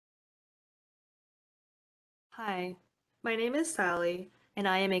Hi, my name is Sally, and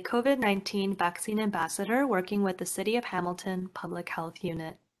I am a COVID-19 vaccine ambassador working with the City of Hamilton Public Health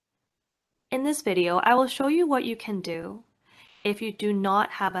Unit. In this video, I will show you what you can do if you do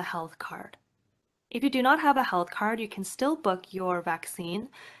not have a health card. If you do not have a health card, you can still book your vaccine,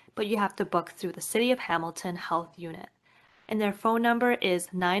 but you have to book through the City of Hamilton Health Unit. And their phone number is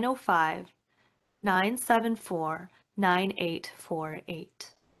 905 974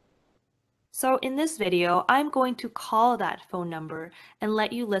 9848. So in this video, I'm going to call that phone number and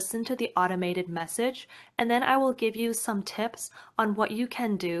let you listen to the automated message, and then I will give you some tips on what you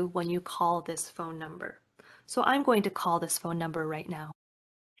can do when you call this phone number. So I'm going to call this phone number right now.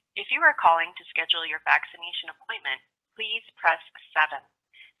 If you are calling to schedule your vaccination appointment, please press 7.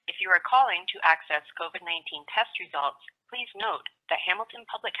 If you are calling to access COVID-19 test results, please note that Hamilton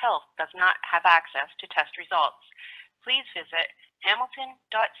Public Health does not have access to test results. Please visit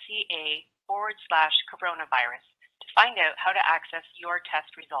hamilton.ca/coronavirus to find out how to access your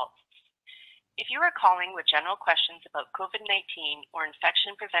test results. If you are calling with general questions about COVID-19 or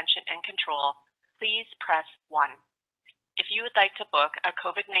infection prevention and control, please press 1. If you would like to book a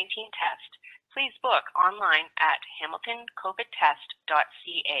COVID-19 test, please book online at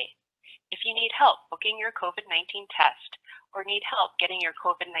hamiltoncovidtest.ca. If you need help booking your COVID-19 test or need help getting your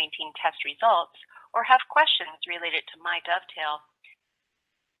COVID-19 test results or have questions related to My Dovetail,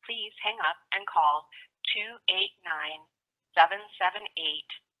 please hang up and call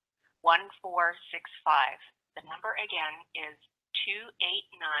 289-778-1465. The number again is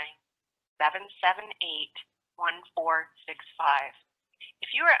 289-778-1465.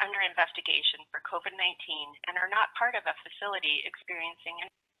 If you are under investigation for COVID-19 and are not part of a facility experiencing an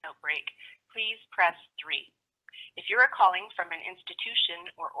outbreak, please press 3. If you are calling from an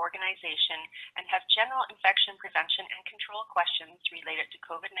institution or organization and have general infection prevention and control questions related to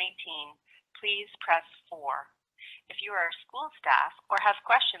COVID-19, please press 4. If you are a school staff or have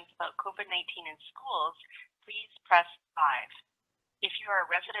questions about COVID-19 in schools, please press 5. If you are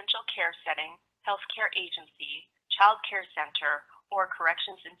a residential care setting, healthcare agency, child care center, or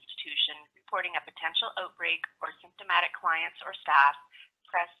corrections institution reporting a potential outbreak or symptomatic clients or staff,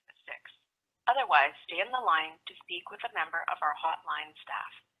 press 6. Otherwise, stay on the line to speak with a member of our hotline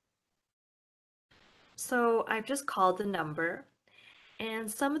staff. So I've just called the number, and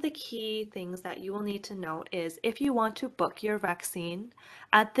some of the key things that you will need to note is if you want to book your vaccine,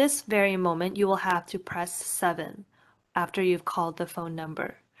 at this very moment, you will have to press 7 after you've called the phone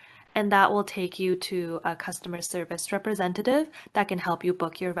number. And that will take you to a customer service representative that can help you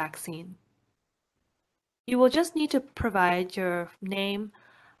book your vaccine. You will just need to provide your name,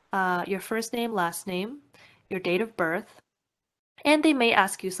 your first name, last name, your date of birth, and they may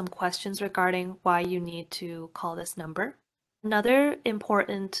ask you some questions regarding why you need to call this number. Another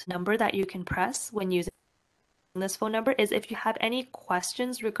important number that you can press when using this phone number is if you have any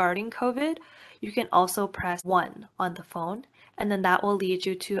questions regarding COVID, you can also press 1 on the phone, and then that will lead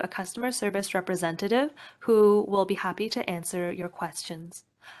you to a customer service representative who will be happy to answer your questions.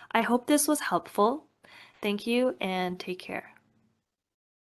 I hope this was helpful. Thank you and take care.